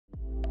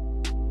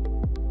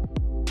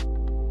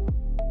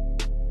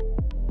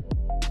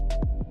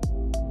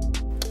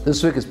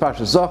This week is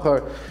Pasha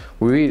Zachor.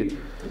 We read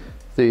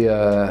the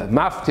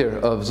maftir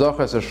of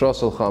Zachor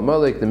Sashrosul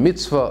Chamalek, the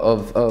mitzvah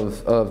of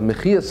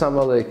Mechias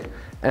Amalek,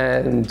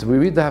 and we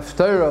read the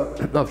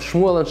haftarah of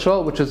Shmuel and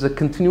Shaul, which is a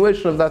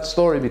continuation of that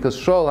story, because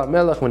Shaul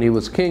HaMelech, when he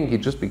was king, he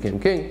just became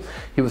king,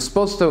 he was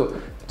supposed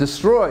to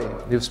destroy,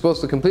 he was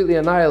supposed to completely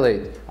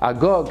annihilate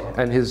Agog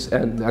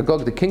and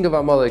Agog, the king of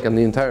Amalek, and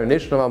the entire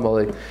nation of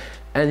Amalek.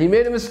 And he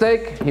made a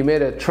mistake. He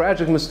made a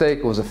tragic mistake.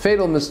 It was a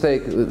fatal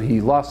mistake.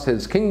 He lost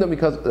his kingdom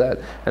because of that.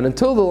 And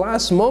until the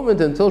last moment,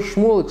 until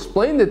Shmuel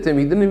explained it to him,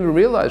 he didn't even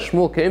realize.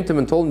 Shmuel came to him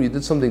and told him, you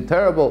did something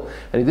terrible.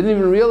 And he didn't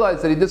even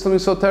realize that he did something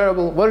so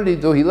terrible. What did he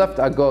do? He left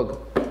Agog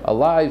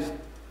alive.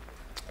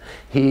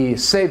 He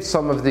saved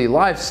some of the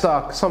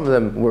livestock. Some of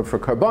them were for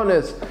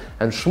karbonis.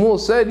 And Shmuel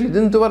said, you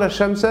didn't do what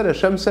Hashem said.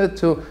 Hashem said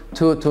to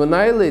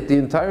annihilate the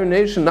entire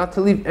nation, not to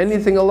leave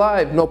anything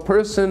alive. No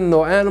person,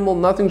 no animal,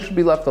 nothing should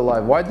be left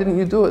alive. Why didn't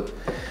you do it?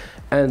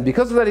 And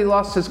because of that, he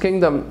lost his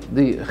kingdom.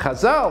 The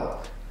Chazal,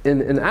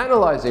 in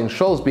analyzing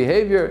Shaul's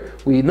behavior,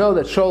 we know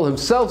that Shaul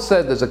himself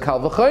said there's a kal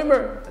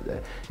v'chomer.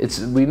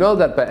 We know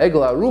that by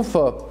Egel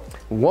Arufa,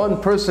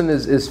 one person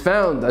is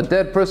found, a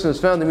dead person is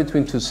found in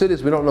between two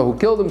cities. We don't know who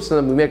killed him, so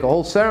then we make a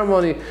whole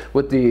ceremony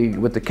with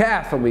the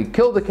calf, and we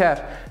kill the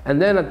calf.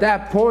 And then at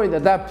that point,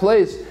 at that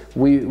place,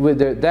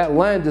 that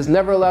land is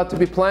never allowed to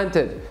be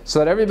planted, so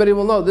that everybody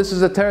will know this is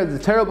the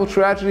terrible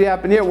tragedy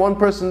happened here. One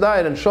person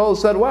died, and Shaul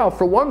said, "Wow,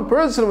 for one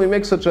person we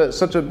make such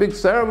a big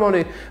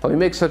ceremony, and we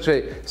make such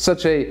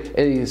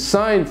a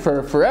sign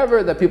for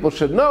forever that people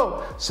should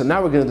know. So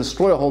now we're going to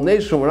destroy a whole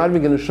nation. We're not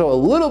even going to show a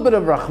little bit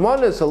of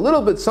Rahmanis, a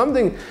little bit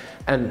something."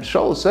 And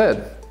Shaul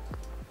said,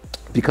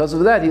 because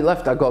of that, he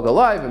left Agog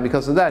alive, and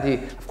because of that,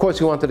 of course,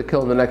 he wanted to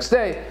kill him the next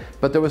day.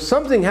 But there was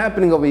something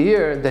happening over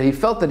here that he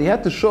felt that he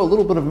had to show a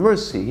little bit of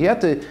mercy. He had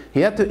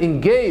to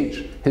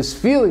engage his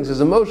feelings, his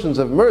emotions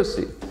of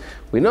mercy.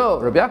 We know,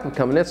 Rabbi Yaakov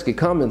Kamenetsky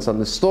comments on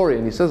this story,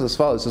 and he says as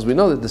follows. He says, we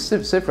know that the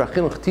Sefer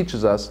HaChinuch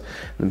teaches us,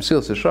 and the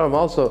Mesilas Yesharim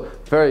also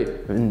very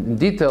in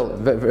detail,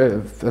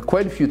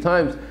 quite a few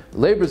times,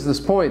 labors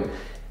this point,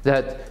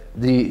 that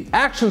the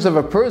actions of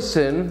a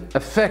person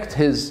affect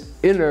his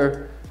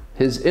inner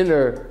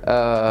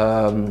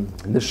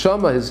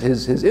neshama,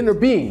 his inner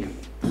being.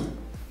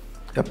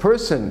 A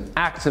person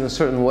acts in a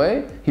certain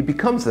way, he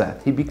becomes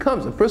that. A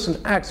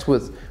person acts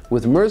with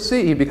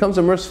mercy, he becomes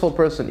a merciful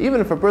person. Even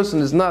if a person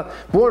is not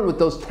born with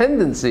those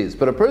tendencies,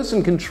 but a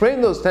person can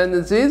train those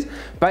tendencies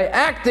by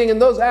acting in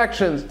those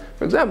actions.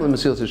 For example, the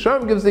Mesilas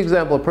Yesharim gives the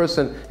example, a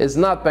person is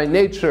not by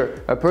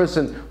nature a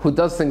person who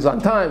does things on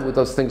time, who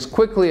does things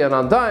quickly and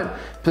on time.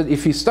 But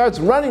if he starts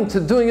running to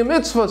doing a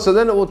mitzvah, so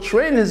then it will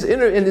train his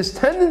inner, and his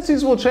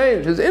tendencies will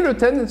change. His inner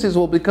tendencies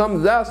will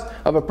become that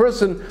of a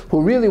person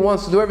who really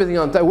wants to do everything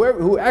on time,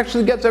 who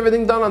actually gets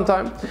everything done on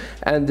time.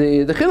 And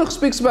the Chinuch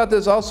speaks about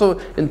this also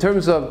in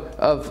terms of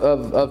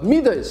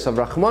midas, of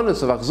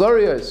rachmanis, of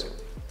achzarias.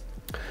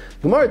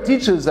 Gemara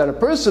teaches that a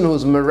person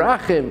who's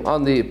merachim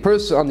on the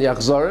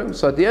achzarim,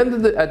 so at the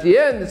end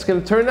it's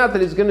going to turn out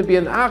that he's going to be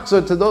an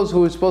achzar to those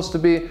who are supposed to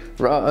show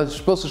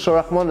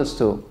rachmanis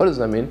to. What does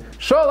that mean?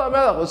 Shaul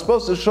HaMelech was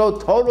supposed to show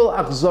total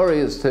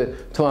achzarias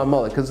to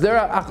Amalek, because they're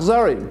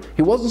achzarim.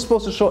 He wasn't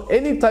supposed to show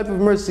any type of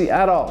mercy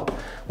at all.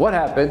 What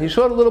happened? He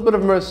showed a little bit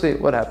of mercy.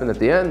 What happened at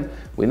the end?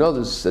 We know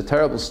there's a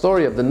terrible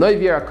story of the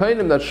Novi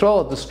Arkainim that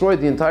Shaul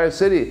destroyed the entire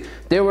city.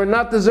 They were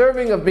not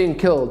deserving of being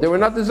killed. They were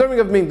not deserving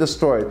of being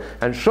destroyed.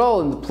 And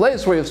Shaul, in the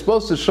place where he was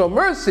supposed to show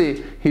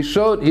mercy, he did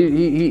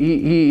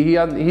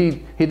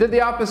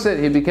the opposite.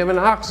 He became an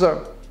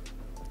achzar.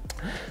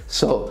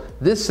 So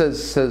this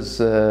says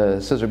Rabbi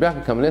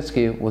Yaakov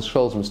Kamenetsky was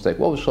Shaul's mistake.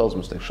 What was Shaul's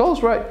mistake?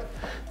 Shaul's right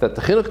that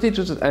the Chinuch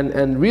teaches us,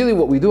 and really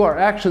what we do, our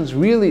actions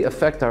really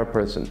affect our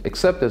person.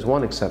 Except there's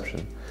one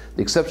exception.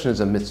 The exception is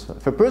a mitzvah.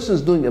 If a person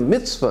is doing a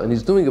mitzvah and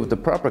he's doing it with the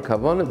proper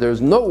kavanah, there is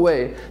no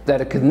way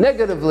that it could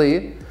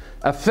negatively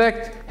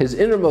affect his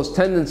innermost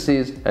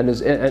tendencies and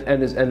his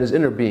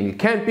inner being. It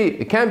can't be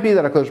that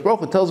HaKadosh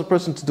Baruch Hu tells a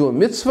person to do a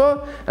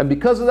mitzvah, and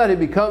because of that he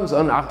becomes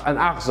an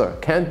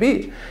achzar. Can't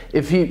be.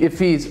 If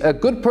he's a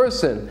good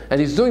person and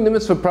he's doing the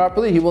mitzvah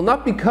properly, he will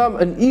not become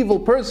an evil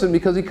person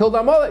because he killed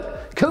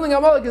Amalek. Killing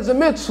Amalek is a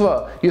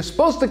mitzvah. You're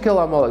supposed to kill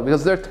Amalek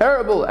because they're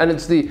terrible, and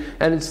it's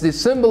the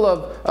symbol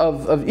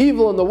of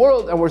evil in the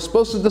world, and we're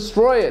supposed to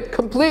destroy it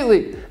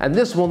completely. And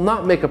this will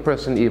not make a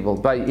person evil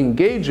by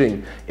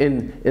engaging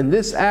in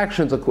this actions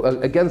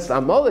against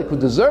Amalek who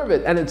deserve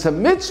it, and it's a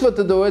mitzvah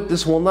to do it.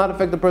 This will not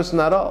affect the person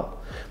at all.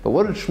 But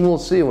what did Shmuel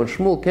see? When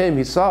Shmuel came,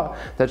 he saw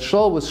that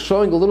Shaul was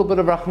showing a little bit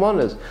of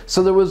Rahmanas.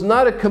 So there was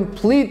not a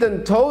complete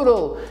and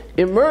total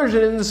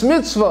immersion in this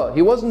mitzvah.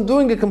 He wasn't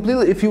doing it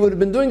completely. If he would have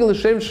been doing it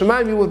l'shem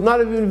shemaim, he would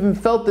not have even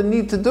felt the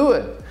need to do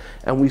it.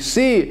 And we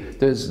see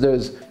there's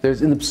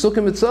in the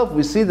Psukim itself,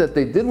 we see that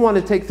they did want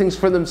to take things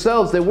for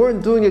themselves. They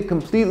weren't doing it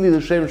completely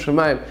l'shem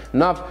shamayim,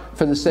 not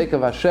for the sake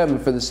of Hashem,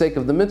 for the sake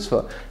of the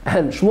mitzvah.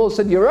 And Shmuel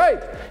said, you're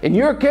right. In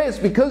your case,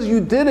 because you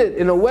did it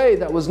in a way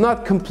that was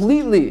not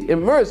completely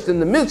immersed in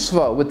the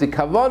mitzvah, with the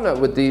kavanah,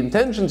 with the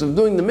intentions of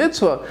doing the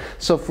mitzvah,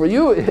 so for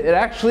you,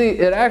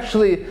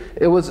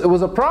 it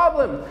was a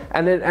problem.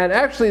 And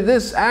actually,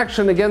 this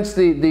action against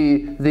the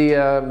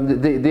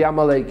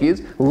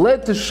Amalekis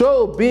led to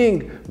show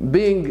being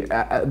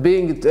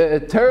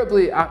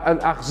terribly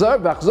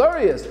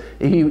achzarius.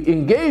 He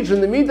engaged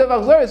in the midah of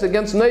achzarius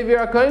against Nevi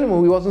HaKohanim,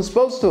 who he wasn't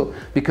supposed to,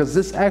 because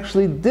this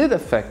actually did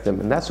affect him.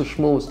 And that's what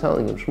Shmuel was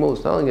telling him. Shmuel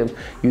was telling him,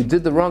 you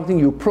did the wrong thing,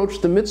 you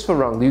approached the mitzvah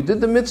wrongly, you did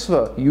the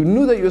mitzvah, you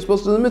knew that you were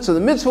supposed to do the mitzvah. The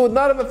mitzvah would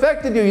not have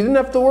affected you, you didn't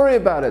have to worry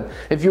about it.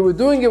 If you were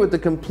doing it with the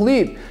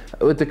complete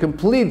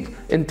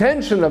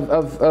intention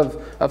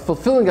of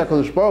fulfilling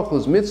HaKadosh Baruch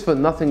Hu's mitzvah,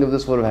 nothing of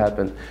this would have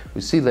happened.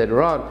 We see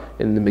later on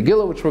in the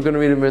Megillah, which we're going to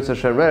read in Mitzvah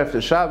Hashem right after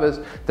Shabbos,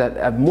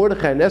 that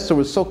Mordechai and Esther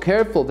were so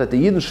careful that the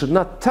Yidden should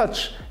not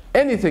touch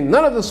anything,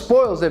 none of the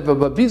spoils, and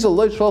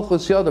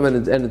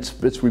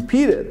it's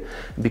repeated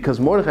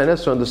because Mordechai and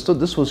Esther understood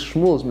this was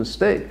Shmuel's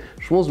mistake.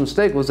 Shmuel's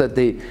mistake was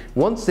that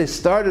once they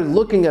started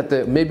looking at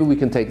maybe we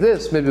can take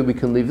this, maybe we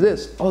can leave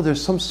this,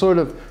 there's some sort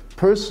of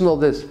personal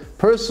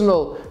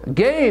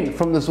gain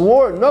from this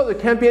war. No, there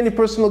can't be any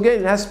personal gain.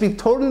 It has to be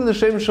totally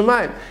l'shem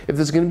shamayim. If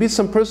there's going to be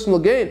some personal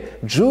gain,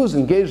 Jews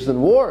engaged in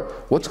war,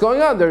 what's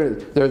going on? They're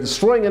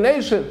destroying a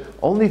nation.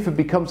 Only if it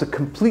becomes a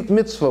complete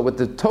mitzvah with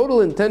the total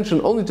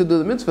intention only to do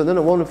the mitzvah, then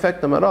it won't affect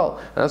them at all.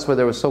 And that's why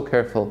they were so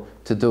careful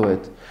to do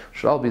it.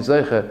 Should all be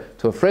zeicha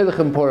to a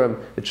Freilichem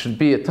Purim. It should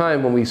be a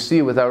time when we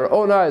see with our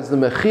own eyes the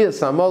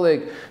mechias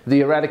Amalek,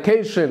 the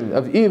eradication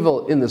of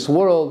evil in this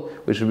world.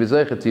 We should be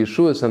zeicha to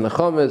Yeshuas and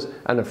Nechamas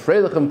and a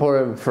Freilichem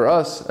Purim for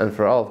us and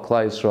for all of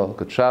Klal Yisrael.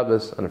 Good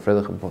Shabbos and a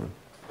Freilichem Purim.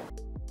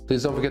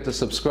 Please don't forget to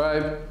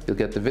subscribe. You'll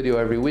get the video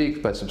every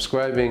week by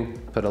subscribing.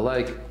 Put a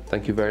like.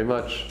 Thank you very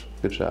much.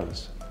 Good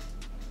Shabbos.